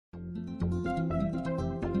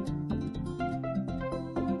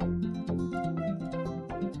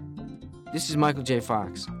This is Michael J.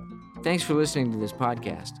 Fox. Thanks for listening to this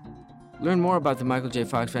podcast. Learn more about the Michael J.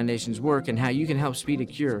 Fox Foundation's work and how you can help speed a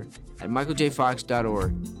cure at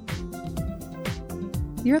michaeljfox.org.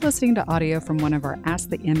 You're listening to audio from one of our Ask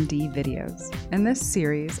the MD videos. In this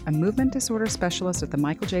series, a movement disorder specialist at the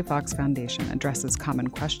Michael J. Fox Foundation addresses common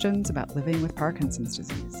questions about living with Parkinson's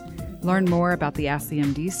disease. Learn more about the Ask the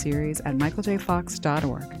MD series at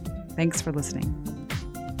michaeljfox.org. Thanks for listening.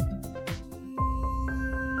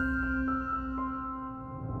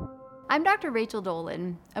 I'm Dr. Rachel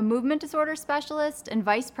Dolan, a movement disorder specialist and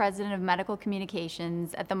Vice President of Medical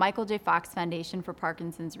Communications at the Michael J. Fox Foundation for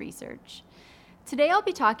Parkinson's Research. Today I'll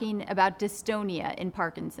be talking about dystonia in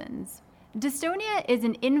Parkinson's. Dystonia is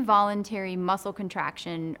an involuntary muscle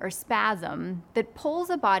contraction or spasm that pulls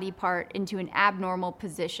a body part into an abnormal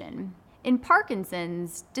position. In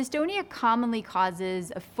Parkinson's, dystonia commonly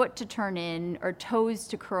causes a foot to turn in or toes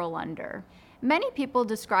to curl under. Many people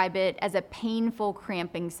describe it as a painful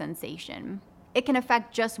cramping sensation. It can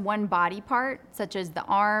affect just one body part, such as the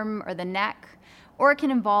arm or the neck, or it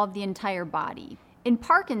can involve the entire body. In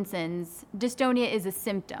Parkinson's, dystonia is a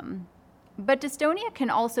symptom, but dystonia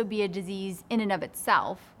can also be a disease in and of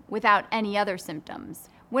itself without any other symptoms.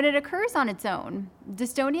 When it occurs on its own,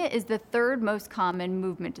 dystonia is the third most common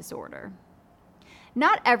movement disorder.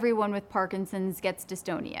 Not everyone with Parkinson's gets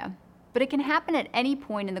dystonia, but it can happen at any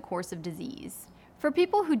point in the course of disease. For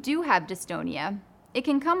people who do have dystonia, it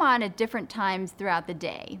can come on at different times throughout the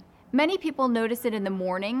day. Many people notice it in the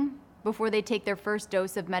morning before they take their first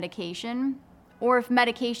dose of medication, or if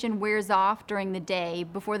medication wears off during the day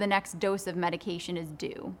before the next dose of medication is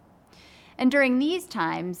due. And during these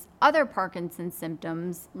times, other Parkinson's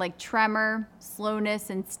symptoms like tremor, slowness,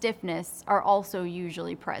 and stiffness are also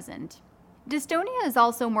usually present. Dystonia is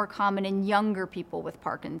also more common in younger people with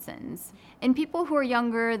Parkinson's. In people who are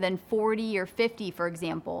younger than 40 or 50, for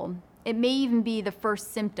example, it may even be the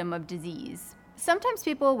first symptom of disease. Sometimes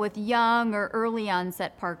people with young or early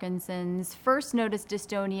onset Parkinson's first notice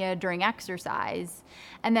dystonia during exercise,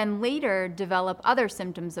 and then later develop other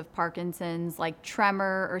symptoms of Parkinson's like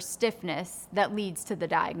tremor or stiffness that leads to the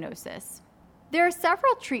diagnosis. There are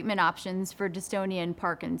several treatment options for dystonia in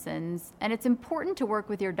Parkinson's, and it's important to work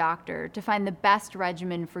with your doctor to find the best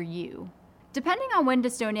regimen for you. Depending on when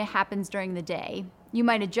dystonia happens during the day, you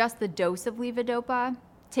might adjust the dose of levodopa,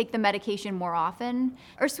 take the medication more often,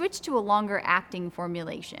 or switch to a longer-acting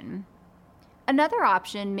formulation. Another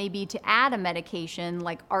option may be to add a medication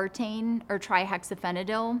like Artane or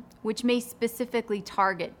trihexyphenidyl, which may specifically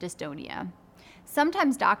target dystonia.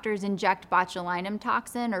 Sometimes doctors inject botulinum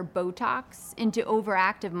toxin or Botox into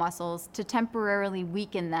overactive muscles to temporarily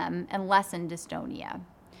weaken them and lessen dystonia.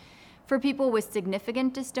 For people with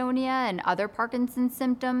significant dystonia and other Parkinson's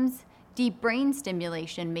symptoms, deep brain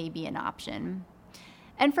stimulation may be an option.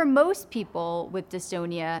 And for most people with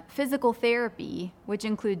dystonia, physical therapy, which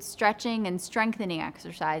includes stretching and strengthening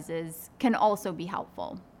exercises, can also be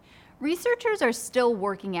helpful. Researchers are still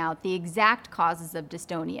working out the exact causes of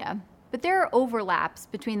dystonia, but there are overlaps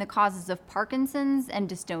between the causes of Parkinson's and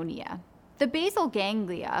dystonia. The basal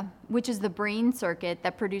ganglia, which is the brain circuit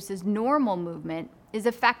that produces normal movement, is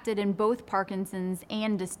affected in both Parkinson's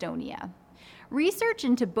and dystonia. Research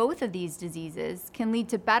into both of these diseases can lead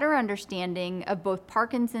to better understanding of both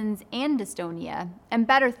Parkinson's and dystonia and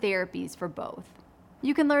better therapies for both.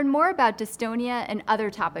 You can learn more about dystonia and other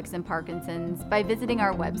topics in Parkinson's by visiting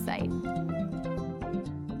our website.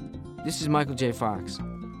 This is Michael J. Fox.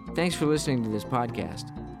 Thanks for listening to this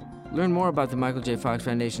podcast. Learn more about the Michael J. Fox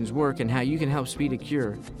Foundation's work and how you can help speed a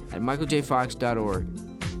cure at michaeljfox.org.